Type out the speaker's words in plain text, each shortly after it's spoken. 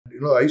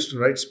I used to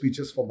write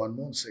speeches for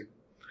Manmohan Singh.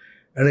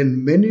 And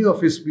in many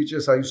of his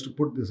speeches, I used to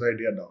put this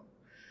idea down.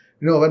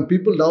 When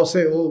people now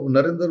say, oh,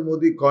 Narendra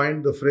Modi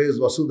coined the phrase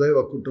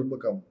Vasudhaiva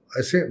Kutumbakam,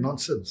 I say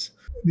nonsense.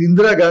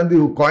 Indira Gandhi,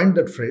 who coined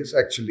that phrase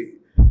actually,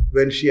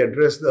 when she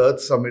addressed the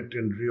Earth Summit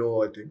in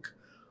Rio, I think,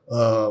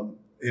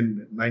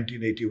 in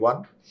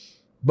 1981.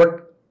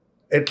 But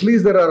at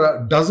least there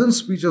are a dozen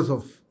speeches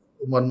of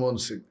Manmohan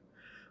Singh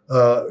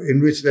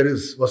in which there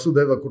is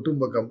Vasudhaiva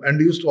Kutumbakam. And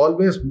he used to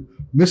always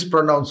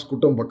mispronounce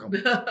Kutumbakam,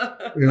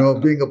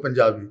 being a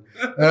Punjabi.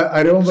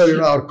 I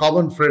remember, our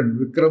common friend,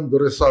 Vikram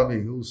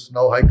Doraiswamy, who's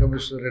now High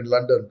Commissioner in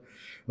London.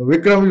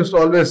 Vikram used to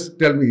always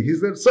tell me, he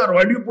said, sir,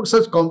 why do you put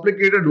such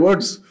complicated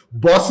words?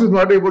 Boss is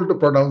not able to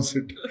pronounce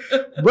it.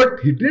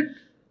 But he did.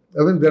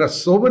 There are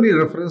so many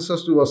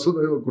references to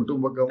Vasudhaiva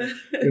Kutumbakam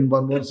in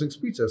Manmohan Singh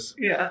speeches.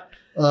 Yeah.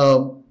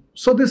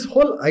 So this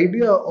whole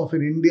idea of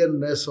an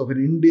Indianness, of an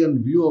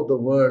Indian view of the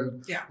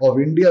world, of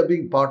India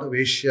being part of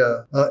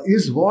Asia,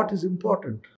 is what is important.